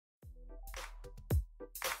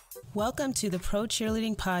Welcome to the Pro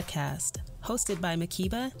Cheerleading Podcast, hosted by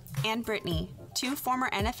Mhkeeba and Brittany, two former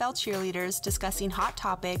NFL cheerleaders discussing hot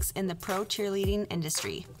topics in the pro cheerleading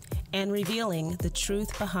industry and revealing the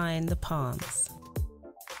truth behind the poms.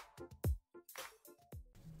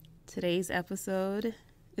 Today's episode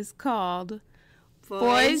is called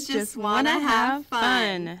Boys Just Wanna Have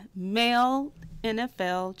Fun. Male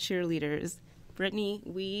NFL Cheerleaders. Brittany,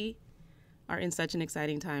 we are in such an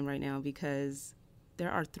exciting time right now because there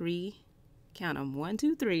are three, count them, 1,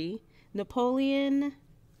 2, 3, Napoleon,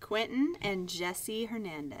 Quinton, and Jesse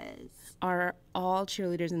Hernandez are all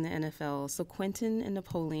cheerleaders in the NFL. So Quinton and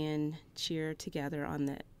Napoleon cheer together on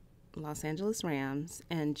the Los Angeles Rams,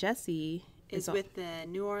 and Jesse is with the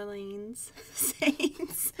New Orleans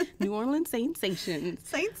Saints. New Orleans Saintsations.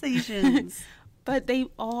 Saintsations. But they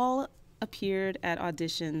all appeared at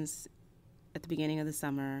auditions at the beginning of the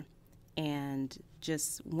summer and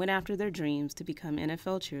just went after their dreams to become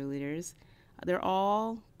NFL cheerleaders. They're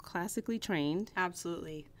all classically trained.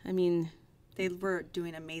 Absolutely. I mean, they were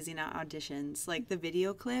doing amazing auditions. Like the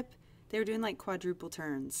video clip, they were doing like quadruple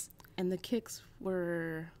turns. And the kicks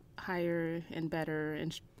were higher and better.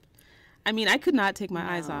 And I mean, I could not take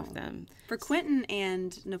my eyes off them. For Quinton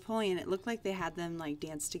and Napoleon, it looked like they had them like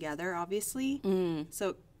dance together, obviously.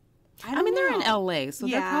 So I mean, they're in LA, so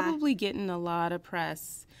they're probably getting a lot of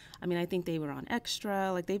press. I mean, I think they were on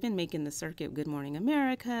Extra. Like, they've been making the circuit, Good Morning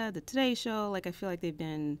America, The Today Show. Like, I feel like they've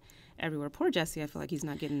been everywhere. Poor Jesse, I feel like he's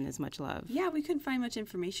not getting as much love. Yeah, we couldn't find much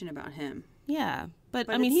information about him. Yeah,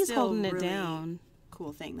 but I mean, he's holding it really down.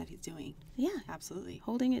 Cool thing that he's doing. Yeah. Absolutely.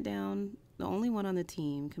 Holding it down, the only one on the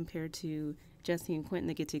team compared to Jesse and Quinton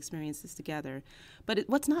that get to experience this together. But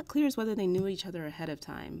what's not clear is whether they knew each other ahead of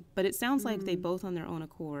time. But it sounds like they both, on their own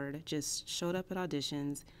accord, just showed up at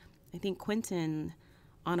auditions. I think Quinton,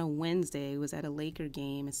 on a Wednesday, was at a Laker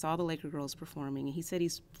game and saw the Laker girls performing. And he said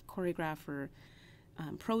he's choreographed for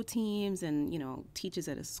pro teams and, you know, teaches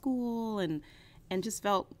at a school and just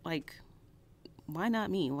felt like, why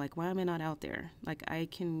not me? Like, why am I not out there? Like, I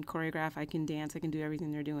can choreograph, I can dance, I can do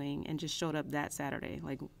everything they're doing, and just showed up that Saturday.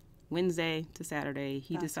 Like, Wednesday to Saturday,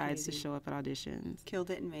 he decides to show up at auditions. Killed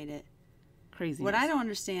it and made it. Crazy. What I don't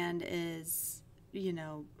understand is, you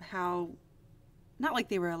know, how, not like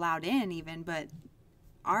they were allowed in even, but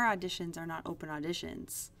our auditions are not open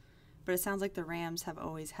auditions. But it sounds like the Rams have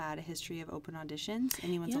always had a history of open auditions.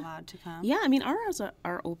 Anyone's allowed to come. Yeah, I mean, ours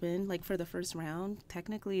are open, like, for the first round,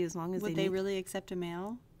 technically, as long as Would they really accept a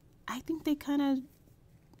male? I think they kind of...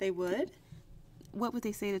 They would? What would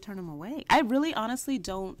they say to turn them away? I really honestly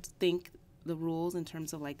don't think the rules in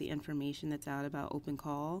terms of, like, the information that's out about open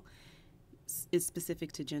call is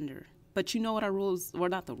specific to gender. But you know what our rules, or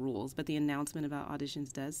not the rules, but the announcement about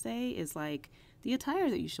auditions does say is, like, the attire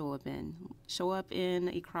that you show up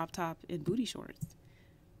in a crop top and booty shorts.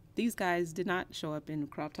 These guys did not show up in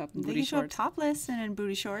crop top and booty shorts. They show up topless and in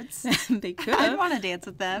booty shorts. They could. I'd want to dance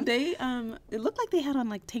with them. They, it looked like they had on,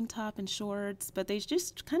 like, tank top and shorts, but they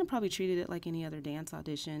just kind of probably treated it like any other dance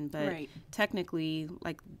audition. But technically,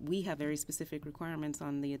 like, we have very specific requirements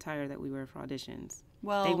on the attire that we wear for auditions.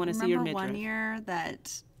 Well, they want to see your midriff. One year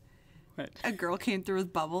that a girl came through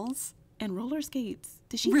with bubbles and roller skates.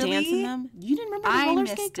 Did she dance in them? You didn't remember the roller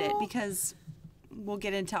skate girl? I missed it because we'll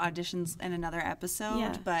get into auditions in another episode.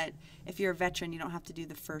 Yeah. But if you're a veteran, you don't have to do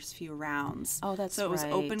the first few rounds. Oh, that's right. So it was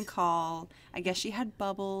open call. I guess she had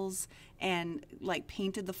bubbles and, like,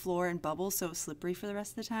 painted the floor in bubbles so it was slippery for the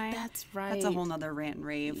rest of the time. That's right. That's a whole nother rant and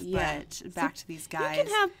rave. Yeah. But back to these guys. You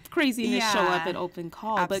can have craziness show up at open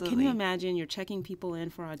call. Absolutely. But can you imagine you're checking people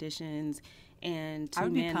in for auditions and I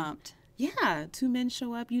would be pumped. Yeah, 2 men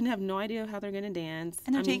show up. You have no idea how they're going to dance.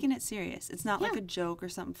 And they're taking it serious. It's not like a joke or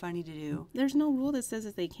something funny to do. There's no rule that says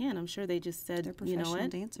that they can. I'm sure they just said, they're professional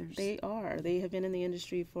dancers. They are. They have been in the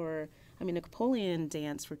industry for, I mean, Napoleon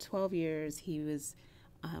danced for 12 years. He was,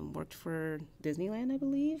 worked for Disneyland, I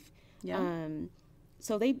believe. Yeah.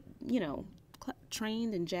 So they, you know,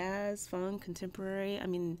 trained in jazz, funk, contemporary. I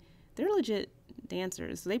mean, they're legit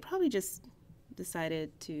dancers. So they probably just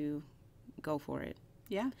decided to go for it.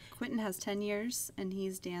 Yeah, Quinton has 10 years, and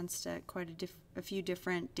he's danced at quite a few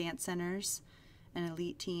different dance centers and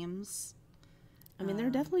elite teams. I mean, they're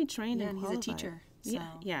definitely trained and he's a teacher. So.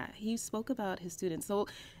 Yeah, he spoke about his students. So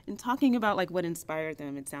in talking about, like, what inspired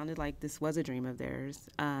them, it sounded like this was a dream of theirs.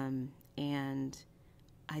 And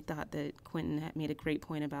I thought that Quinton had made a great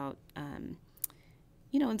point about,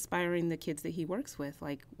 you know, inspiring the kids that he works with.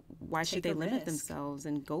 Like, why should they limit themselves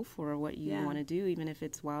and go for what you want to do, even if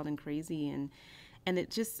it's wild and crazy? And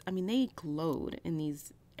it just, I mean, they glowed in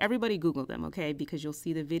these, everybody Google them, okay? Because you'll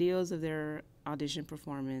see the videos of their audition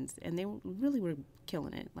performance, and they really were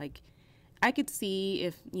killing it. Like, I could see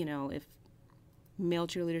if male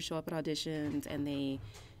cheerleaders show up at auditions and they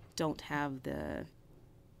don't have the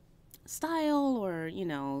style, or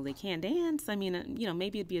they can't dance. I mean,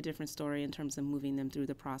 maybe it'd be a different story in terms of moving them through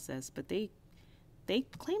the process. But they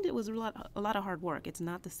claimed it was a lot of hard work. It's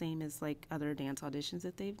not the same as like other dance auditions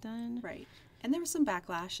that they've done. Right. And there was some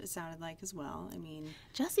backlash, it sounded like, as well. I mean,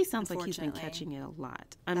 Jesse sounds like he's been catching it a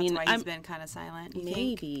lot. That's why he's been kind of silent.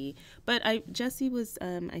 Maybe, but Jesse was,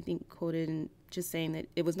 I think, quoted in just saying that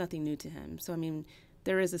it was nothing new to him. So I mean,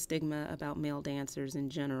 there is a stigma about male dancers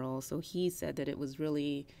in general. So he said that it was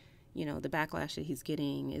really, the backlash that he's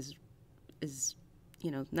getting is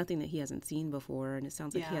nothing that he hasn't seen before. And it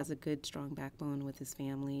sounds like he has a good, strong backbone with his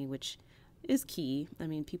family, which is key. I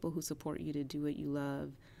mean, people who support you to do what you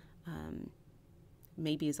love,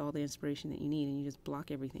 maybe is all the inspiration that you need, and you just block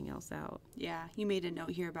everything else out. Yeah, you made a note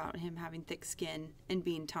here about him having thick skin and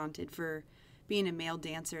being taunted for being a male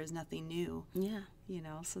dancer is nothing new. Yeah.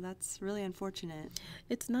 So that's really unfortunate.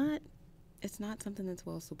 It's not something that's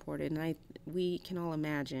well supported, and we can all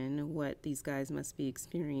imagine what these guys must be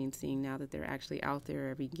experiencing now that they're actually out there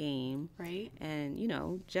every game. Right. And,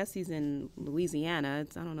 Jesse's in Louisiana.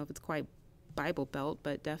 I don't know if it's quite Bible Belt,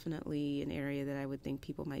 but definitely an area that I would think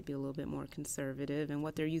people might be a little bit more conservative, and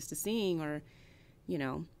what they're used to seeing are,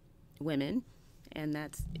 women, and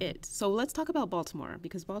that's it. So let's talk about Baltimore,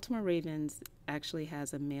 because Baltimore Ravens actually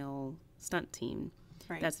has a male stunt team.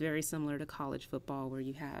 Right. That's very similar to college football, where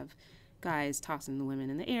you have guys tossing the women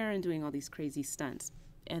in the air and doing all these crazy stunts,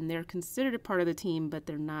 and they're considered a part of the team, but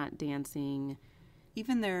they're not dancing.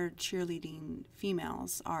 Even their cheerleading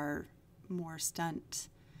females are more stunt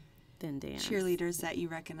than dance. Cheerleaders that you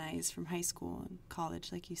recognize from high school and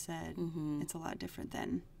college, like you said. Mm-hmm. It's a lot different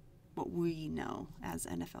than what we know as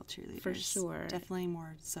NFL cheerleaders. For sure. Definitely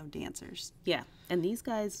more so dancers. Yeah. And these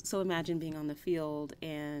guys, so imagine being on the field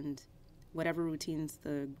and whatever routines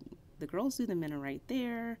the girls do, the men are right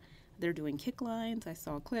there. They're doing kick lines. I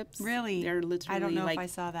saw clips. Really? They're literally, I don't know if I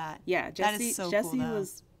saw that. Yeah. Jesse, that is so Jesse cool,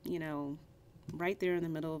 was, right there in the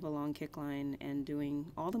middle of a long kick line and doing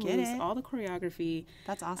all the moves, all the choreography.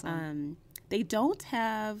 That's awesome. They don't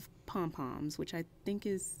have pom-poms, which I think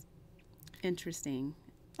is interesting.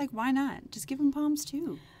 Like, why not? Just give them poms,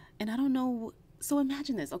 too. And I don't know. So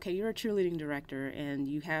imagine this. Okay, you're a cheerleading director, and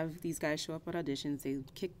you have these guys show up at auditions. They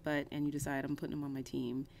kick butt, and you decide, I'm putting them on my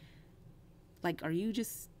team. Like, are you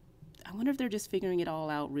just... I wonder if they're just figuring it all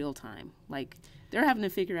out real time. Like, they're having to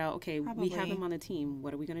figure out, okay, Probably. We have them on the team.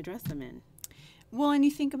 What are we going to dress them in? Well, and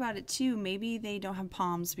you think about it, too. Maybe they don't have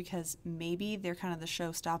poms because maybe they're kind of the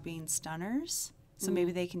show-stopping stunners. So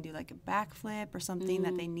maybe they can do, like, a backflip or something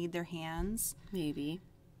that they need their hands. Maybe.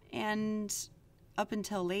 And up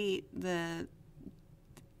until late, the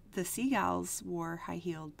Seagulls wore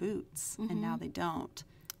high-heeled boots, and now they don't.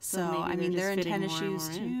 So I mean, they're in tennis shoes,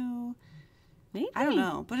 too. Maybe. I don't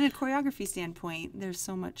know. But in a choreography standpoint, there's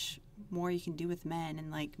so much more you can do with men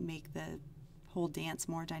and, like, make the whole dance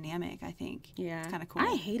more dynamic, I think. Yeah. It's kind of cool.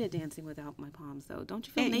 I hated dancing without my palms, though. Don't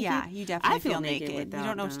you feel naked? Yeah, you definitely feel naked. You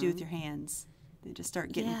don't know what to do with your hands. They just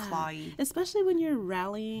start getting clawy. Especially when you're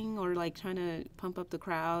rallying or, like, trying to pump up the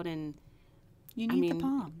crowd, and you need the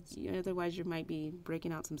palms. Otherwise you might be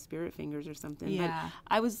breaking out some spirit fingers or something. Yeah.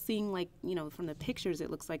 But I was seeing, like, from the pictures, it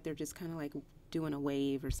looks like they're just kind of, like, doing a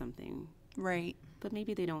wave or something. Right. But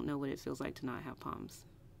maybe they don't know what it feels like to not have palms.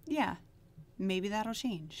 Yeah. Maybe that'll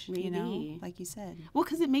change, maybe. like you said. Well,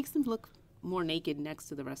 because it makes them look more naked next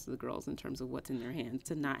to the rest of the girls in terms of what's in their hands,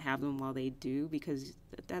 to not have them while they do, because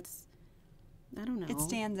that's, I don't know. It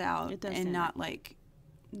stands out. It does and not like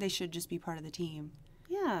they should just be part of the team.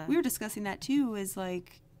 Yeah. We were discussing that, too, is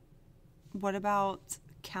like, what about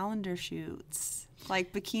calendar shoots?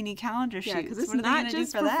 Like bikini calendar shoots? Yeah, because it's what not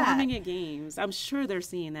just performing that? at games. I'm sure they're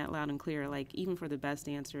seeing that loud and clear. Like, even for the best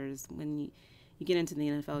dancers, when you get into the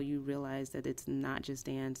NFL, you realize that it's not just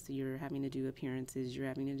dance. You're having to do appearances. You're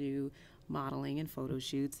having to do modeling and photo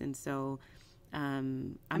shoots. And so,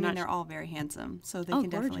 they're all very handsome, so they can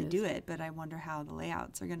definitely do it. But I wonder how the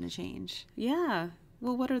layouts are going to change. Yeah.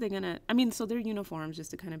 Well, what are they going to... so their uniforms,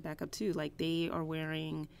 just to kind of back up, too, like, they are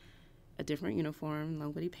wearing a different uniform.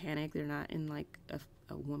 Nobody panic. They're not in, like,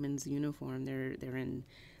 a woman's uniform. They're in,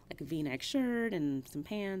 like, a V-neck shirt and some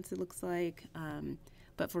pants, it looks like.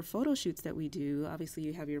 But for photo shoots that we do, obviously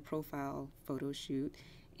you have your profile photo shoot,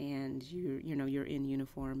 and you're in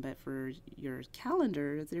uniform. But for your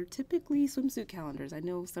calendar, they're typically swimsuit calendars. I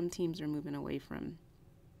know some teams are moving away from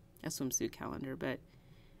a swimsuit calendar, but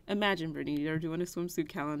imagine, Brittany, you're doing a swimsuit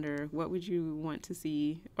calendar. What would you want to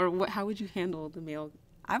see, or how would you handle the male?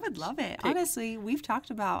 I would love it. Honestly, we've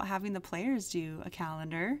talked about having the players do a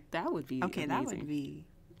calendar. That would be amazing. That would be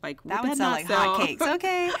Like, that would sell like hotcakes.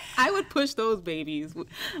 Okay. I would push those babies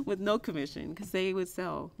with no commission because they would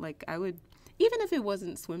sell. Like, I would, even if it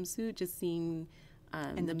wasn't swimsuit, just seeing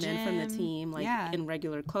the men from the team, like, in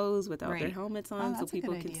regular clothes without their helmets on, so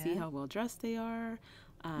people can see how well dressed they are.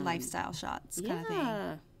 Lifestyle shots kind of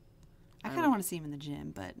thing. I kind of want to see them in the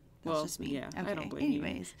gym, but that's just me. Yeah, okay. I don't blame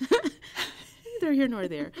Anyways. you. Neither here nor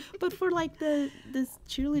there. But for like this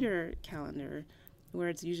cheerleader calendar, where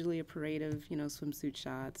it's usually a parade of, swimsuit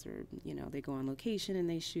shots, or, they go on location and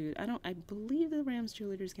they shoot. I believe the Rams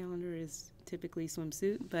cheerleaders calendar is typically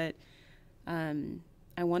swimsuit, but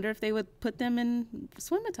I wonder if they would put them in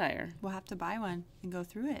swim attire. We'll have to buy one and go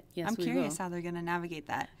through it. Yes, I'm curious how they're going to navigate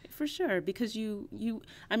that. For sure, because if you're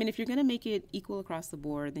going to make it equal across the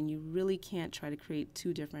board, then you really can't try to create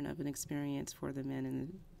too different of an experience for the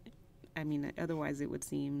men. And otherwise it would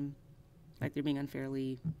seem like they're being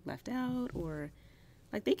unfairly left out, or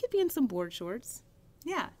like they could be in some board shorts.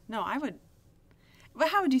 Yeah, no, I would. But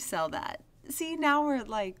how would you sell that? See, now we're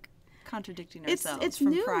like contradicting ourselves. It's from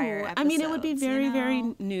new. Prior episodes, it would be very, very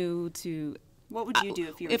new to. What would you do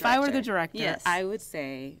if you were if I were the director? Yes. I would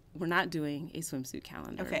say we're not doing a swimsuit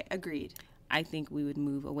calendar. Okay, agreed. I think we would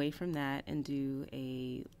move away from that and do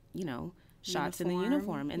a shots in the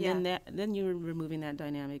uniform, and then you're removing that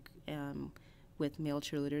dynamic with male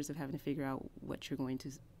cheerleaders of having to figure out what you're going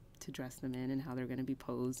to dress them in and how they're going to be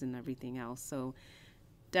posed and everything else. So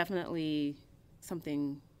definitely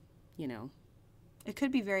something, It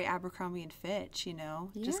could be very Abercrombie and Fitch,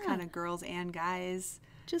 just kind of girls and guys.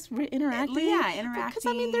 Just interacting.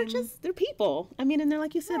 Interacting. Because, they're people. And they're,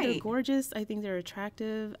 like you said, they're gorgeous. I think they're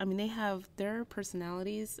attractive. They have their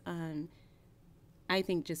personalities, I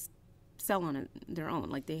think, just sell on their own.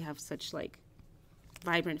 Like, they have such, like,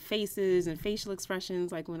 vibrant faces and facial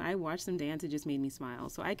expressions. Like, when I watched them dance, it just made me smile.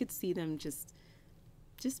 So I could see them just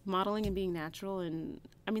modeling and being natural. And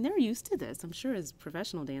they're used to this. I'm sure as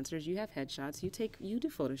professional dancers, you have headshots, you do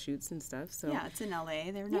photo shoots and stuff. So yeah, it's in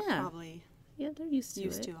LA. They're not probably they're used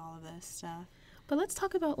to all of this stuff. But let's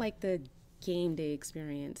talk about like the game day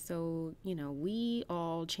experience. So we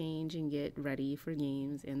all change and get ready for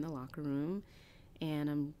games in the locker room, and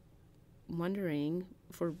I'm wondering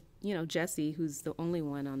for Jesse, who's the only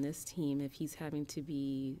one on this team, if he's having to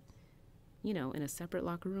be in a separate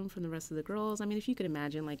locker room from the rest of the girls. If you could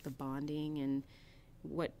imagine like the bonding and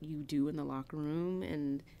what you do in the locker room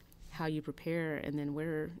and how you prepare, and then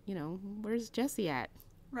where's Jesse at?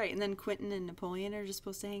 Right, and then Quinton and Napoleon are just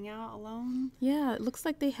supposed to hang out alone? Yeah, it looks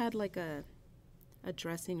like they had like a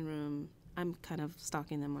dressing room. I'm kind of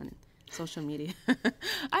stalking them on social media.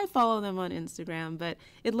 I follow them on Instagram, but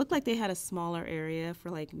it looked like they had a smaller area for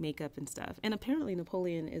like makeup and stuff. And apparently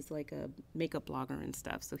Napoleon is like a makeup blogger and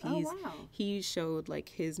stuff. So he showed like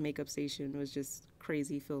his makeup station was just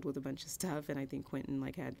crazy, filled with a bunch of stuff. And I think Quinton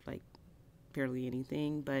like had like barely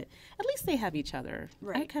anything, but at least they have each other.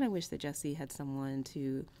 Right. I kind of wish that Jesse had someone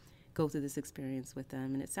to go through this experience with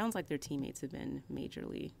them, and it sounds like their teammates have been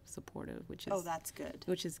majorly supportive, which is that's good.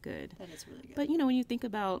 Which is good. That is really good. But when you think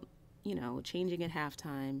about changing at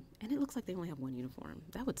halftime, and it looks like they only have one uniform,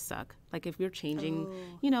 that would suck. Like if you're changing,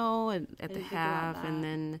 at the half, and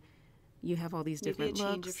then you have all these different looks. Maybe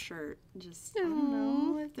a change of shirt. Just I don't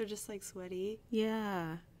know if they're just like sweaty.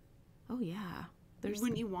 Yeah. Oh yeah.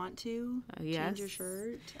 Wouldn't you want to change your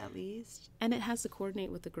shirt at least? And it has to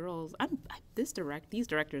coordinate with the girls. These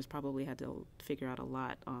directors probably had to figure out a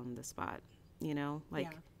lot on the spot.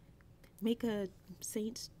 Make a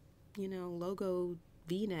Saints, logo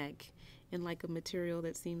V-neck in like a material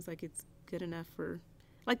that seems like it's good enough for.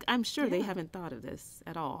 Like I'm sure they haven't thought of this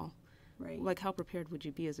at all. Right. Like how prepared would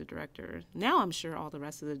you be as a director? Now I'm sure all the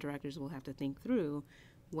rest of the directors will have to think through.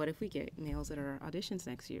 What if we get males at our auditions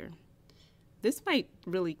next year? This might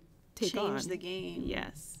really change the game.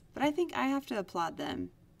 Yes. But I think I have to applaud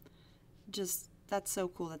them. Just, that's so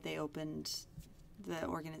cool that they opened the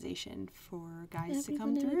organization for guys to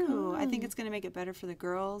come through. I think it's going to make it better for the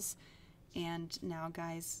girls. And now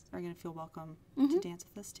guys are going to feel welcome to dance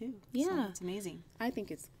with us too. Yeah. So it's amazing. I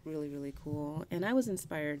think it's really, really cool. And I was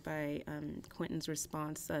inspired by Quinton's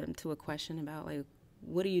response to a question about, like,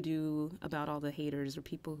 what do you do about all the haters or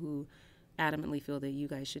people who adamantly feel that you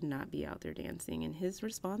guys should not be out there dancing? And his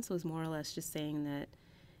response was more or less just saying that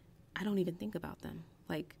I don't even think about them.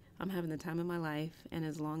 Like, I'm having the time of my life, and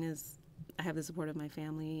as long as I have the support of my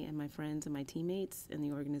family and my friends and my teammates and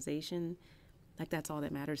the organization, like, that's all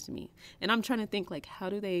that matters to me. And I'm trying to think, like, how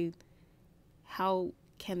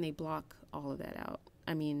can they block all of that out?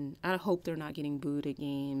 I hope they're not getting booed at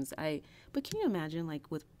games. But can you imagine, like,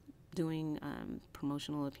 with doing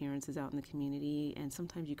promotional appearances out in the community, and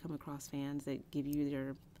sometimes you come across fans that give you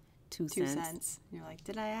their 2 2 cents. cents. You're like,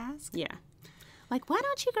 did I ask? Yeah. Like, why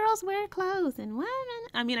don't you girls wear clothes? And women?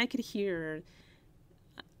 I mean, I could hear,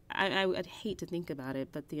 I'd hate to think about it,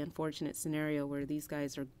 but the unfortunate scenario where these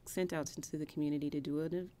guys are sent out into the community to do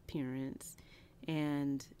an appearance,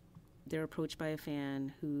 and they're approached by a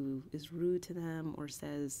fan who is rude to them or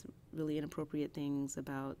says really inappropriate things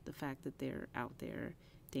about the fact that they're out there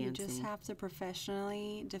dancing. You just have to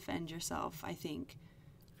professionally defend yourself, I think.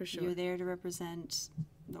 For sure. You're there to represent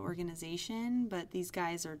the organization, but these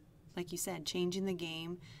guys are, like you said, changing the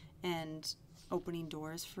game and opening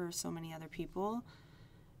doors for so many other people.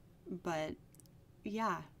 But,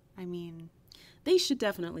 yeah, I mean... They should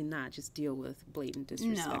definitely not just deal with blatant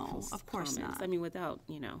disrespectful No, of course comments. not. I mean, without,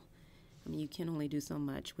 you can only do so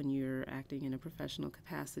much when you're acting in a professional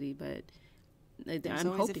capacity, but There's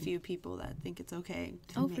always a few people that think it's okay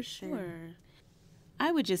to make for sure.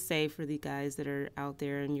 I would just say for the guys that are out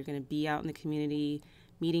there and you're going to be out in the community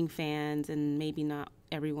meeting fans and maybe not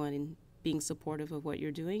everyone being supportive of what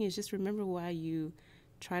you're doing is just remember why you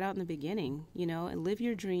tried out in the beginning, and live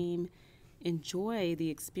your dream, enjoy the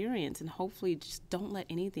experience, and hopefully just don't let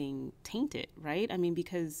anything taint it, right? I mean,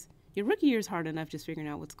 because your rookie year is hard enough just figuring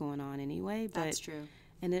out what's going on anyway. But that's true.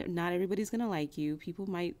 And not everybody's going to like you. People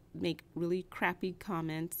might make really crappy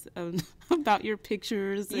comments about your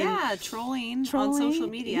pictures. Yeah, trolling on social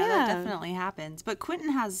media. Yeah. That definitely happens. But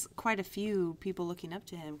Quinton has quite a few people looking up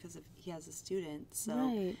to him because he has a student. So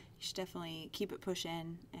you should definitely keep it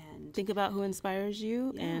pushing and think about who inspires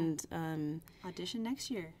you and audition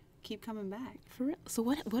next year. Keep coming back. For real. So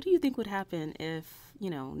what do you think would happen if,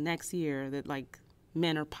 next year that like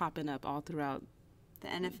men are popping up all throughout the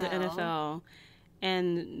NFL.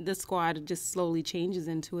 And the squad just slowly changes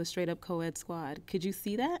into a straight-up co-ed squad. Could you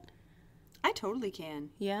see that? I totally can.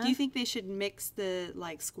 Yeah? Do you think they should mix the,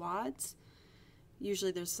 squads?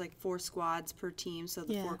 Usually there's, 4 squads per team, so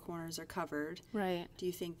the 4 corners are covered. Right. Do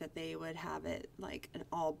you think that they would have it, an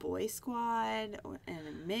all-boys squad and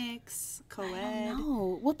a mix, co-ed? I don't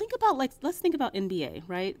know. Well, let's think about NBA,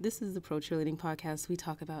 right? This is the Pro Cheerleading podcast. We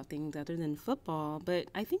talk about things other than football, but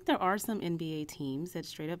I think there are some NBA teams that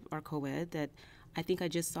straight up are co-ed that I think I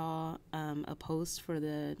just saw a post for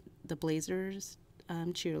the Blazers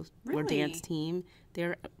cheer or dance team.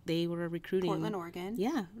 They were recruiting Portland, Oregon.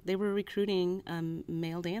 Yeah, they were recruiting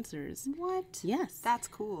male dancers. What? Yes, that's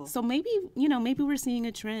cool. So maybe we're seeing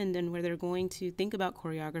a trend and where they're going to think about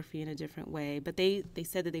choreography in a different way. But they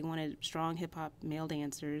said that they wanted strong hip hop male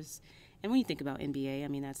dancers. And when you think about NBA, I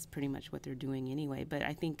mean that's pretty much what they're doing anyway. But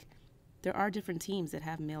I think there are different teams that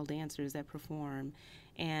have male dancers that perform,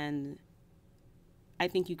 and I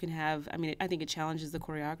think you can have, I think it challenges the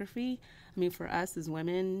choreography. I mean, for us as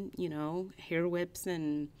women, hair whips,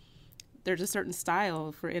 and there's a certain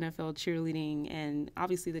style for NFL cheerleading, and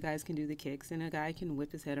obviously the guys can do the kicks, and a guy can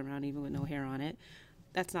whip his head around even with no hair on it.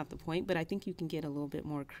 That's not the point, but I think you can get a little bit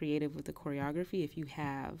more creative with the choreography if you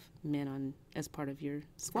have men on as part of your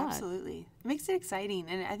squad. Absolutely. It makes it exciting,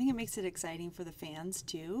 and I think it makes it exciting for the fans,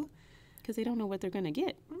 too. Because they don't know what they're going to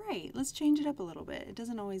get. Right. Let's change it up a little bit. It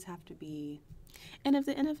doesn't always have to be... And if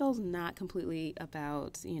the NFL's not completely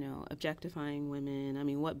about, objectifying women, I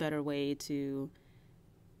mean, what better way to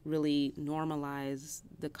really normalize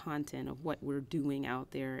the content of what we're doing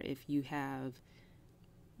out there if you have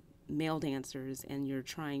male dancers and you're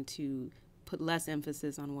trying to put less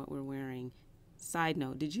emphasis on what we're wearing. Side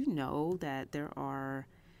note, did you know that there are,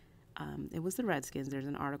 it was the Redskins, there's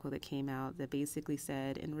an article that came out that basically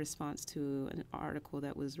said in response to an article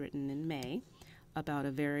that was written in May about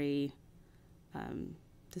a very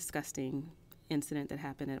disgusting incident that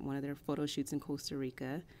happened at one of their photo shoots in Costa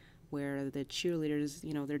Rica where the cheerleaders,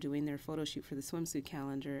 they're doing their photo shoot for the swimsuit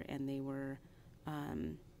calendar, and they were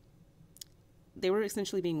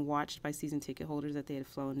essentially being watched by season ticket holders that they had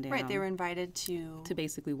flown down. Right, they were invited to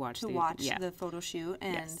basically watch the photo shoot,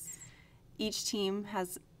 and each team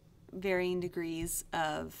has varying degrees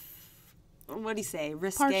of, what do you say,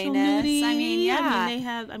 risqueness? Nudity. I mean, yeah. They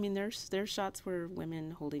have, there's shots where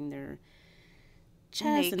women holding their chest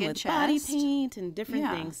Naked and with chest. body paint and different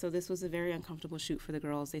things. So this was a very uncomfortable shoot for the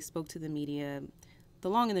girls. They spoke to the media. The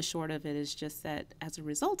long and the short of it is just that as a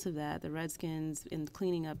result of that, the Redskins, in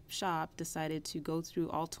cleaning up shop, decided to go through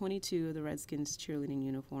all 22 of the Redskins cheerleading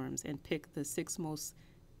uniforms and pick the 6 most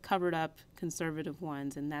covered up conservative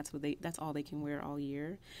ones, and that's all they can wear all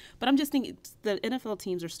year. But I'm just thinking the NFL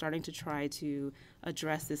teams are starting to try to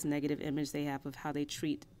address this negative image they have of how they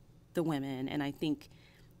treat the women, and I think,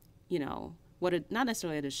 not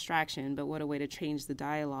necessarily a distraction, but what a way to change the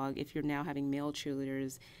dialogue if you're now having male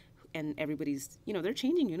cheerleaders and everybody's, they're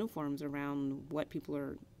changing uniforms around what people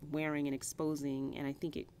are wearing and exposing, and I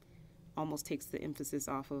think it almost takes the emphasis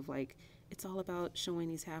off of like, it's all about showing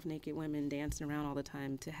these half-naked women dancing around all the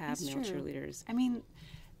time to have That's male true. cheerleaders. I mean,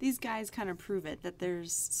 these guys kind of prove it, that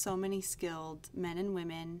there's so many skilled men and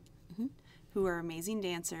women who are amazing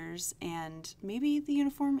dancers, and maybe the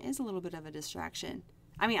uniform is a little bit of a distraction.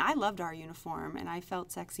 I mean, I loved our uniform, and I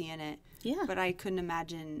felt sexy in it. Yeah. But I couldn't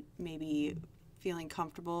imagine maybe feeling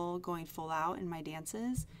comfortable going full out in my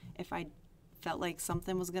dances if I felt like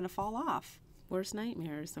something was going to fall off. Worst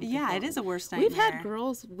nightmare or something. Yeah, it is a worst nightmare. We've had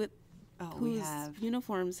girls with we whose have.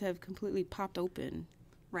 uniforms have completely popped open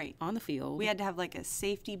Right. on the field. We had to have like a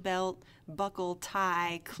safety belt, buckle,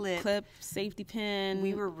 tie, clip, safety pin.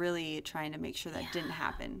 We were really trying to make sure that didn't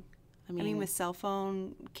happen. I mean, with cell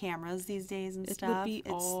phone cameras these days and it stuff, would be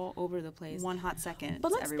it's all over the place. one hot second. But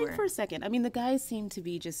it's let's everywhere. think for a second. I mean, the guys seem to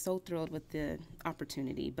be just so thrilled with the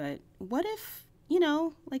opportunity. But what if,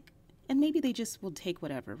 like, and maybe they just will take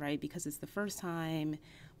whatever, right? Because it's the first time.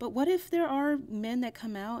 But what if there are men that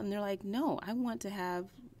come out and they're like, no, I want to have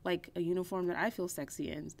like a uniform that I feel sexy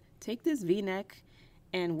in. Take this V-neck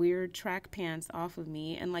and weird track pants off of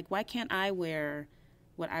me. And like, why can't I wear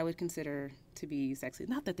what I would consider to be sexy?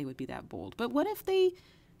 Not that they would be that bold, but what if they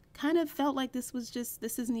kind of felt like this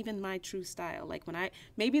isn't even my true style? Like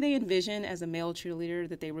maybe they envisioned as a male cheerleader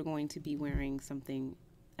that they were going to be wearing something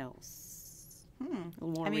else.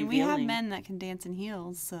 More I mean, revealing. we have men that can dance in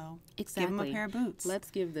heels, so Exactly. give them a pair of boots. Let's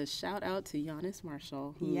give the shout out to Giannis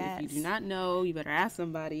Marshall, who, Yes. if you do not know, you better ask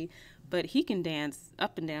somebody. But he can dance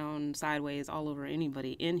up and down, sideways, all over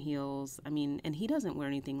anybody in heels. I mean, and he doesn't wear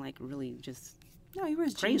anything like really just No, he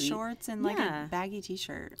wears jean crazy. shorts and like Yeah. a baggy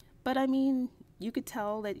T-shirt. But I mean, you could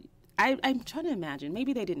tell that I'm trying to imagine.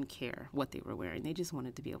 Maybe they didn't care what they were wearing. They just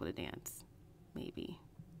wanted to be able to dance. Maybe.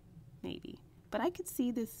 But I could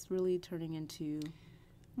see this really turning into.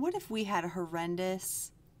 What if we had a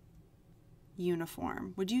horrendous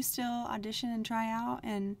uniform? Would you still audition and try out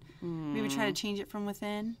and maybe try to change it from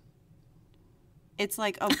within? It's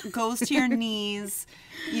like goes to your knees,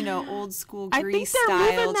 old school Grease I think they're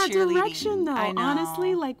style moving that cheerleading. direction, though. I know.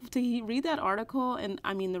 Honestly, like to read that article, and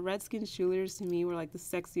I mean, the Redskins cheerleaders to me were like the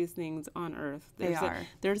sexiest things on earth.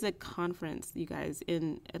 There's a conference, you guys,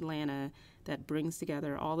 in Atlanta that brings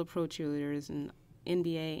together all the pro cheerleaders and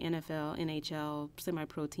NBA, NFL, NHL,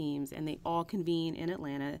 semi-pro teams, and they all convene in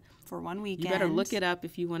Atlanta for one weekend. You better look it up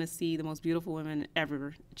if you want to see the most beautiful women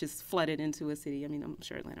ever just flooded into a city. I mean, I'm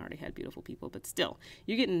sure Atlanta already had beautiful people, but still,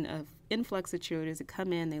 you're getting an influx of cheerleaders that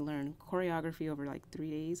come in. They learn choreography over like 3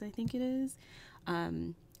 days, I think it is.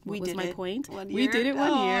 What was my point? We did it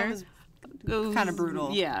one year. It was kind of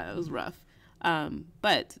brutal. Yeah, it was rough.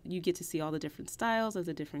 But you get to see all the different styles of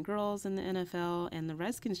the different girls in the NFL, and the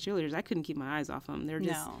Redskins cheerleaders, I couldn't keep my eyes off them. They're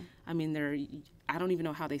just, I mean, I don't even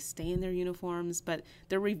know how they stay in their uniforms, but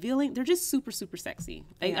they're just super, super sexy.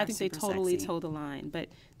 I think they totally toe the line. But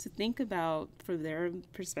to think about, from their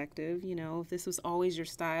perspective, if this was always your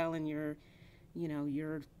style and your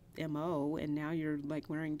MO, and now you're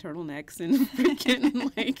like wearing turtlenecks and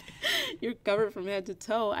freaking like you're covered from head to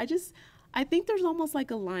toe. I think there's almost like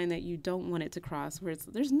a line that you don't want it to cross, where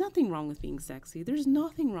there's nothing wrong with being sexy. There's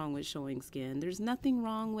nothing wrong with showing skin. There's nothing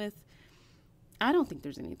wrong with, I don't think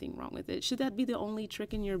there's anything wrong with it. Should that be the only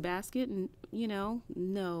trick in your basket? And,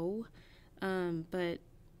 no. But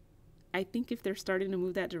I think if they're starting to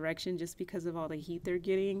move that direction just because of all the heat they're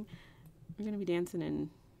getting, we're going to be dancing in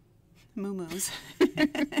moo-moos.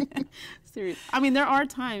 Serious. I mean, there are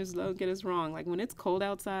times, don't get us wrong, like when it's cold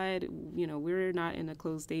outside, we're not in a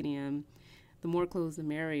closed stadium. The more clothes, the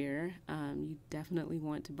merrier. You definitely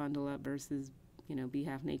want to bundle up versus, be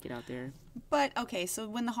half naked out there. But, okay, so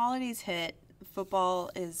when the holidays hit,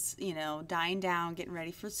 football is, dying down, getting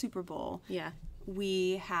ready for the Super Bowl. Yeah.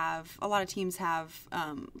 A lot of teams have,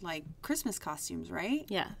 like, Christmas costumes, right?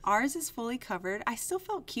 Yeah. Ours is fully covered. I still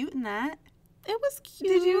felt cute in that. It was cute.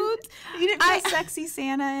 Did you? You didn't feel sexy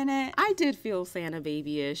Santa in it? I did feel Santa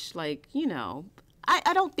baby-ish, like,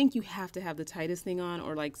 I don't think you have to have the tightest thing on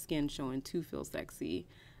or like skin showing to feel sexy.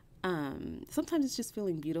 Sometimes it's just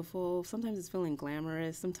feeling beautiful. Sometimes it's feeling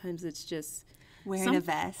glamorous. Sometimes it's just wearing a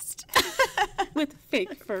vest with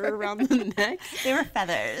fake fur around the neck. They were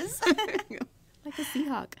feathers. Like a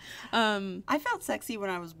Seahawk. I felt sexy when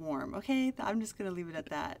I was warm, okay? I'm just going to leave it at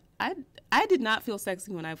that. I did not feel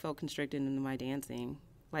sexy when I felt constricted into my dancing.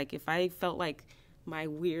 Like, if I felt like my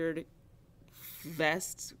weird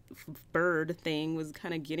vest bird thing was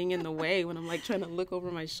kind of getting in the way when I'm, like, trying to look over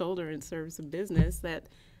my shoulder and serve some business, that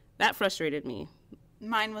frustrated me.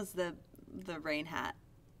 Mine was the rain hat.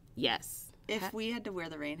 Yes. If we had to wear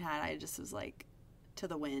the rain hat, I just was like, to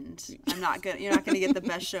the wind. You're not gonna get the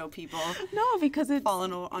best show, people. No, because it's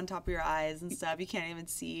falling on top of your eyes and stuff. You can't even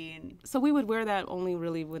see. So we would wear that only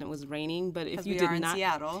really when it was raining. But if you did not,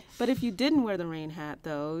 Seattle. But if you didn't wear the rain hat,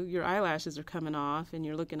 though, your eyelashes are coming off and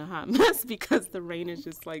you're looking a hot mess because the rain is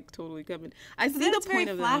just like totally coming. I see the point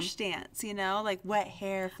of flash dance, like wet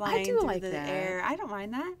hair flying through the air. I don't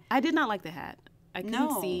mind that. I did not like the hat. I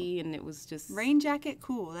couldn't see, and it was just rain jacket.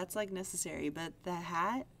 Cool, that's like necessary, but the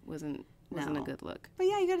hat wasn't a good look. But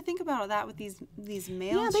yeah, you got to think about that with these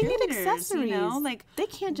male they need cheerleaders. accessories. Like they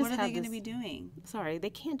can't just. What are they going to be doing? Sorry, they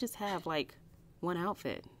can't just have like one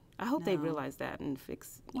outfit. I hope they realize that and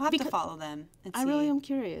fix. We'll have to follow them. And see. I really am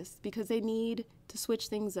curious because they need to switch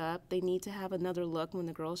things up. They need to have another look when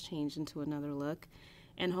the girls change into another look,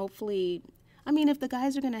 and hopefully. I mean, if the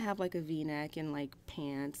guys are going to have, like, a V-neck and, like,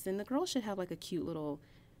 pants, then the girls should have, like, a cute little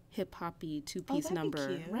hip-hoppy two-piece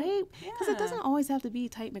number, right? Because it doesn't always have to be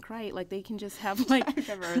tight McCrite. Like, they can just have, like... I've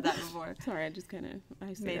never heard that before. Sorry, I just kind of...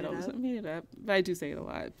 I made it up. But I do say it a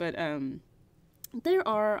lot. But there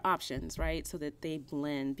are options, right, so that they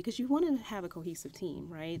blend. Because you want to have a cohesive team,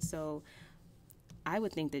 right? So I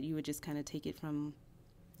would think that you would just kind of take it from...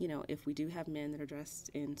 if we do have men that are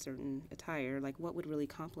dressed in certain attire, like, what would really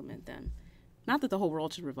complement them? Not that the whole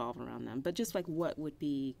world should revolve around them, but just like what would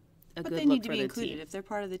be a good look for the team. But they need to be included. If they're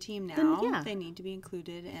part of the team now, they need to be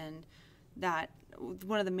included. And that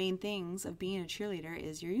one of the main things of being a cheerleader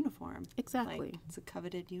is your uniform. Exactly. Like, it's a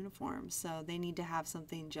coveted uniform, so they need to have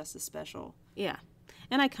something just as special. Yeah.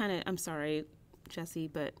 And I'm sorry, Jesse,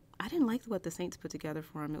 but I didn't like what the Saints put together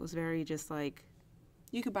for them. It was very just like...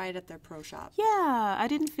 You could buy it at their pro shop. Yeah, I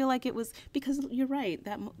didn't feel like it was, because you're right,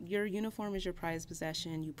 that your uniform is your prized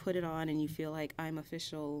possession. You put it on and you feel like I'm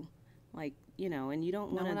official, like, and you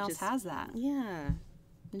don't want to just... No one else has that. Yeah,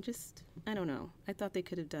 and just, I don't know. I thought they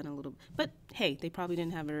could have done a little, but hey, they probably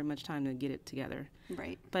didn't have very much time to get it together.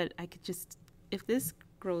 Right. But I could just, if this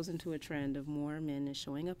grows into a trend of more men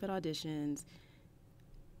showing up at auditions,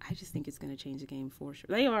 I just think it's going to change the game for sure.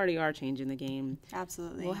 They already are changing the game.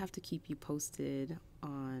 Absolutely. We'll have to keep you posted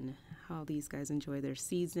on how these guys enjoy their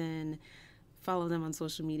season. Follow them on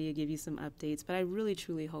social media, give you some updates. But I really,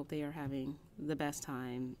 truly hope they are having the best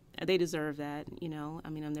time. They deserve that, I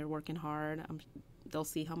mean, they're working hard. They'll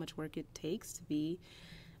see how much work it takes to be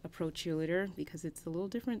a pro cheerleader because it's a little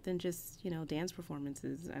different than just, dance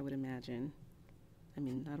performances, I would imagine. I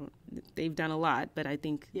mean, they've done a lot, but I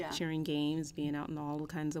think cheering games, being out in all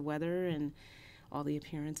kinds of weather and all the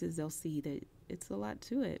appearances, they'll see that it's a lot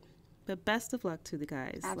to it. But best of luck to the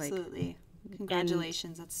guys. Absolutely.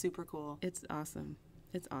 Congratulations. That's super cool. It's awesome.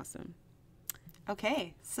 It's awesome.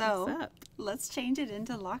 Okay, so let's change it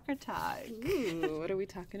into locker talk. Ooh, what are we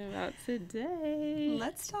talking about today?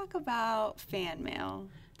 Let's talk about fan mail.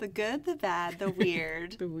 The good, the bad, the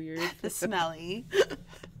weird. The smelly.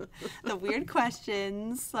 The weird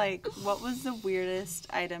questions. Like, what was the weirdest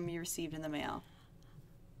item you received in the mail?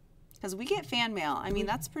 Because we get fan mail. I mean,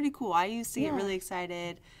 that's pretty cool. I used to get really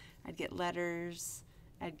excited. I'd get letters.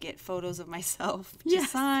 I'd get photos of myself to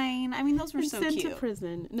sign. I mean, those were so cute. Sent to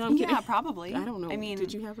prison. No, I'm kidding. Yeah, probably. I don't know. I mean,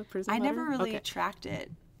 did you have a prison letter? I never really Okay. tracked it.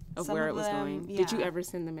 Of where it was going. Yeah. Did you ever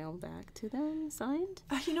send the mail back to them signed?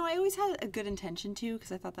 I always had a good intention to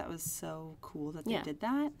because I thought that was so cool that they did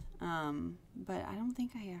that. But I don't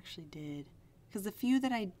think I actually did. Because the few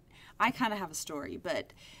that I kind of have a story,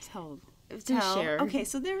 but... Tell. Share. Okay,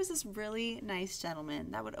 so there was this really nice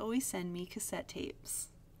gentleman that would always send me cassette tapes.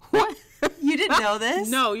 What? You didn't know this?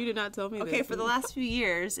 No, you did not tell me this. Okay, for the last few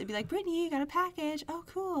years, it'd be like, Brittany, you got a package. Oh,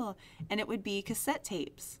 cool. And it would be cassette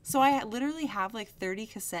tapes. So I literally have like 30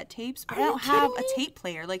 cassette tapes, but I don't have a tape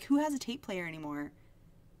player. Like, who has a tape player anymore?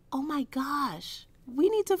 Oh my gosh. We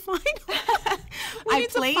need to find one. I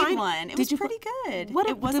played one. It was pretty good.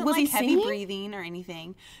 It wasn't like heavy singing? breathing or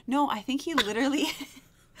anything. No, I think he literally,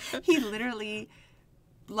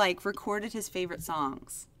 like recorded his favorite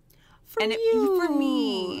songs. For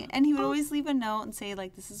me. And he would always leave a note and say,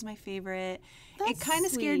 like, this is my favorite. It kind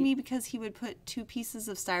of scared me because he would put 2 pieces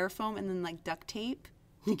of styrofoam and then, like, duct tape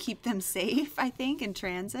to keep them safe, I think, in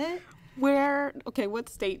transit. What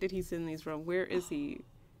state did he send these from? Where is he?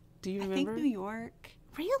 Do you remember? I think New York.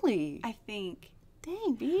 Really? I think.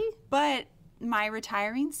 Dang, B. But my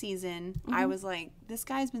retiring season, I was like, this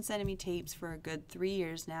guy's been sending me tapes for a good 3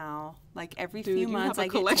 years now. Like every few months I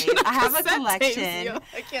get tapes. I have a collection. Yo,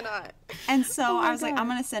 I cannot. And so I was like, I'm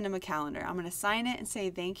going to send him a calendar. I'm going to sign it and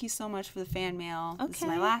say, thank you so much for the fan mail. Okay. This is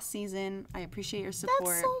my last season. I appreciate your support.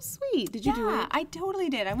 That's so sweet. Did you do it? Yeah, I totally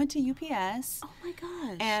did. I went to UPS. Oh my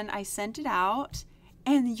gosh. And I sent it out.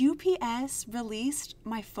 And UPS released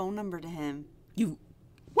my phone number to him.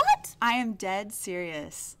 What? I am dead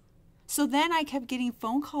serious. So then I kept getting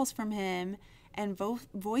phone calls from him and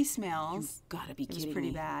voicemails. You gotta be It kidding was pretty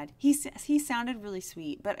me. bad. He sounded really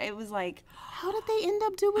sweet, but it was like, How did they end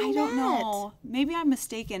up doing that? I don't know. Maybe I'm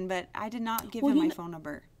mistaken, but I did not give him you my kn- phone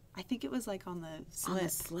number. I think it was like on the slip. On the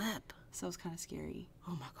slip. So it was kind of scary.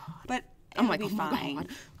 Oh my God. But I'm it'll like, be oh my fine. God,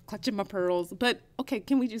 clutching my pearls. But okay,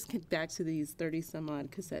 can we just get back to these 30 some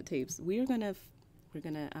odd cassette tapes? We're gonna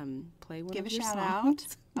play one Give of a your shout songs.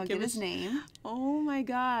 out. I'll Give get his name. Oh my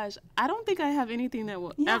gosh, I don't think I have anything that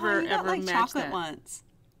will Yeah, ever you got like match chocolate that. once.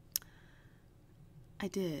 I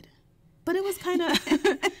did, but it was kind of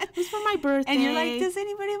it was for my birthday. And you're like, does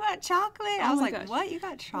anybody want chocolate? I Oh was my like, gosh. what? You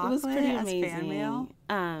got chocolate? It was pretty as amazing. fan mail?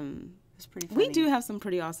 It was pretty funny. We do have some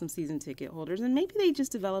pretty awesome season ticket holders, and maybe they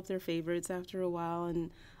just develop their favorites after a while.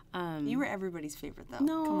 And You were everybody's favorite, though.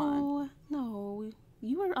 no, Come on. no,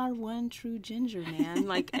 you are our one true ginger, man.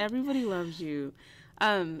 Like everybody loves you.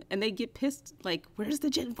 And they get pissed, like, where's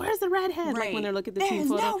the redhead? Like when they look at the team There's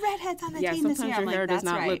photo. no redheads on the Yeah, team this sometimes year. your I'm like, hair does that's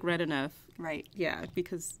not right. look red enough. Right. Yeah,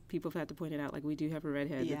 because people have had to point it out. Like we do have a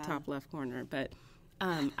redhead in Yeah. the top left corner, but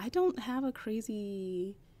I don't have a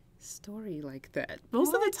crazy story like that.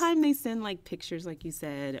 Most of the time they send like pictures, like you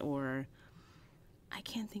said, or I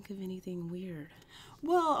can't think of anything weird.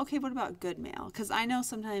 Well, okay, what about good mail? Because I know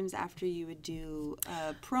sometimes after you would do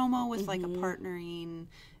a promo with like a partnering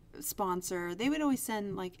sponsor, they would always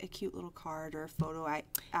send like a cute little card or a photo at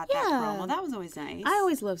that promo. That was always nice. I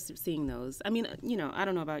always love seeing those. I mean, I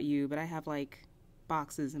don't know about you, but I have like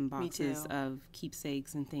boxes and boxes too. of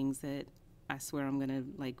keepsakes and things that I swear I'm gonna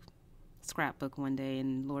like scrapbook one day,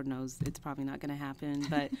 and Lord knows it's probably not gonna happen.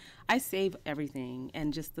 But I save everything,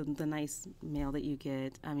 and just the nice mail that you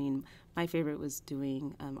get. I mean, my favorite was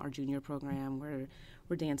doing our junior program where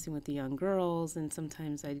we're dancing with the young girls, and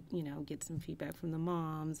sometimes I get some feedback from the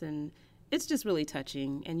moms, and it's just really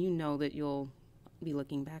touching. And that you'll be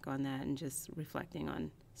looking back on that and just reflecting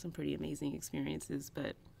on some pretty amazing experiences.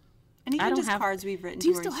 But and even I don't just have cards we've written do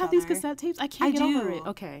you to still each have these other. cassette tapes? I can't get over do. it.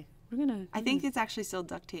 Okay, we're gonna. I think it's actually still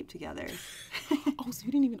duct taped together. Oh, so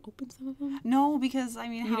you didn't even open some of them? No, because I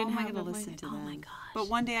mean, how didn't am I have going to them, listen like- to oh them? my gosh. But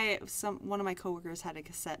one day, one of my coworkers had a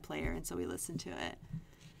cassette player, and so we listened to it.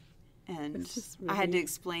 And It's just I had to really-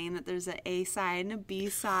 explain that there's an A side and a B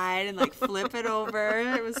side, and like flip it over.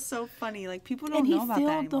 It was so funny. Like people don't And he know about that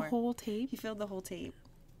filled the anymore. whole tape. He filled the whole tape.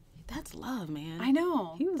 That's love, man. I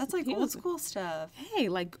know. He was- That's like he old was- school stuff. Hey,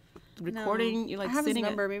 like recording. No. You're like I have his sitting.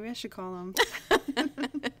 number. Maybe I should call him.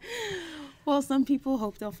 Well, some people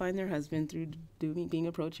hope they'll find their husband through being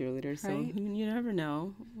a pro cheerleader. So Right. you never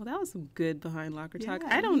know. Well, that was some good behind locker talk.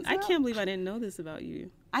 Yeah, I can't believe I didn't know this about you.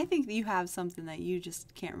 I think that you have something that you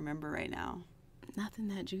just can't remember right now. Nothing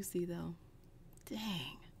that juicy though.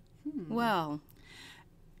 Dang. Well,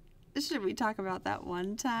 Should we talk about that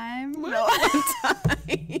one time?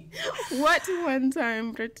 what one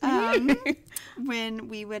time, Brittany? When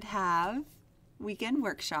we would have weekend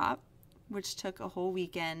workshop, which took a whole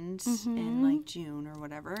weekend in like June or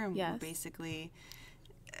whatever, and we were Yes. basically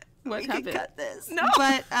What we happened? could cut this. No.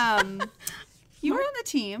 But you were on the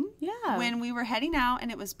team. Yeah. When we were heading out, and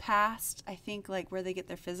it was past, I think, like where they get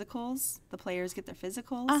their physicals. The players get their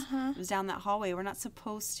physicals. Uh-huh. It was down that hallway. We're not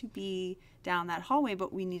supposed to be down that hallway,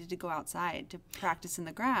 but we needed to go outside to practice in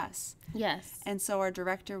the grass. Yes. And so our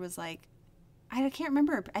director was like, I can't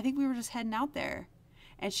remember. I think we were just heading out there.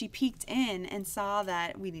 And she peeked in and saw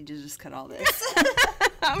that we need to just cut all this.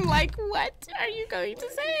 I'm like, what are you going to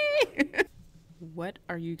say? What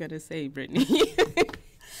are you going to say, Brittany?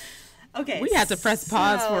 Okay. We had to press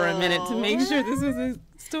pause for a minute to make sure this was a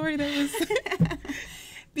story that was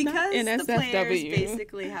because in the players SFW.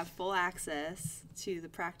 basically have full access to the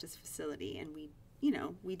practice facility, and we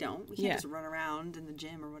don't. We can't Yeah. just run around in the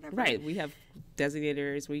gym or whatever. right. We have designated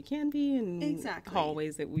areas where we can be and Exactly.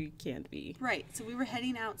 hallways that we can't be. Right. So we were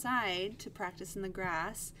heading outside to practice in the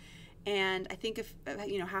grass, and I think if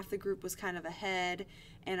half the group was kind of ahead,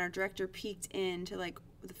 and our director peeked into like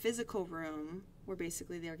the physical room where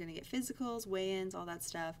basically they were going to get physicals, weigh-ins, all that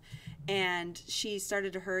stuff, and she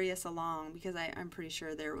started to hurry us along because I'm pretty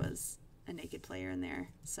sure there was a naked player in there.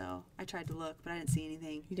 So I tried to look, but I didn't see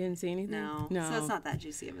anything. You didn't see anything? No. So it's not that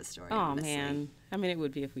juicy of a story. Oh, honestly. man. I mean, it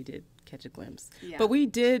would be if we did catch a glimpse. Yeah. But we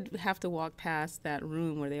did have to walk past that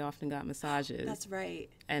room where they often got massages. That's right.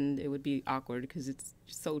 And it would be awkward because it's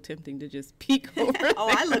so tempting to just peek over.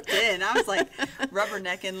 Oh, I looked in. I was like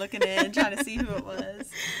rubbernecking, looking in, trying to see who it was.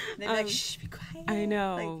 And they'd be like, shh, be quiet. I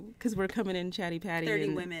know, because we're coming in chatty-patty. 30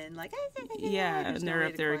 and, women, like, yeah, there's and no they're way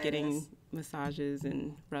up to there quiet getting us. massages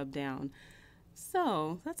and rubbed down.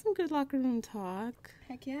 So that's some good locker room talk.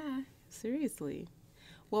 Heck yeah. Seriously.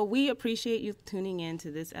 Well, we appreciate you tuning in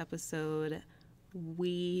to this episode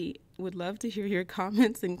We would love to hear your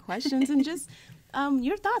comments and questions and just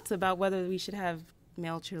your thoughts about whether we should have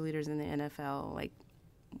male cheerleaders in the NFL. Like,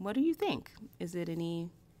 what do you think? Is there any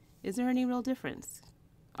real difference?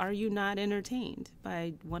 Are you not entertained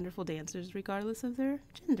by wonderful dancers regardless of their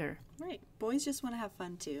gender? Right. Boys just want to have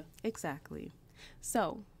fun too. Exactly.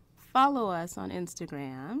 So follow us on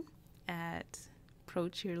Instagram at Pro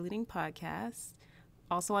Cheerleading Podcast.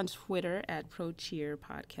 Also on Twitter at Pro Cheer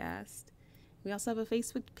Podcast. We also have a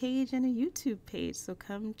Facebook page and a YouTube page, so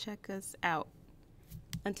come check us out.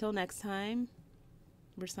 Until next time,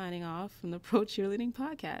 we're signing off from the Pro Cheerleading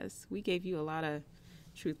Podcast. We gave you a lot of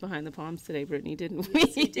truth behind the palms today, Brittany, didn't we?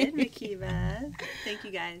 Yes, you did, Mhkeeba. Thank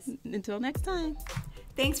you, guys. Until next time.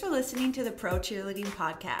 Thanks for listening to the Pro Cheerleading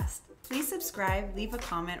Podcast. Please subscribe, leave a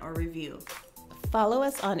comment, or review. Follow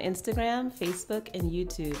us on Instagram, Facebook, and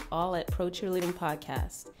YouTube, all at Pro Cheerleading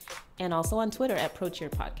Podcast, and also on Twitter at Pro Cheer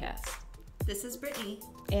Podcast. This is Brittany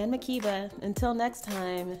And Mhkeeba. Until next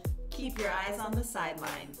time. Keep your eyes on the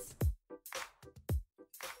sidelines.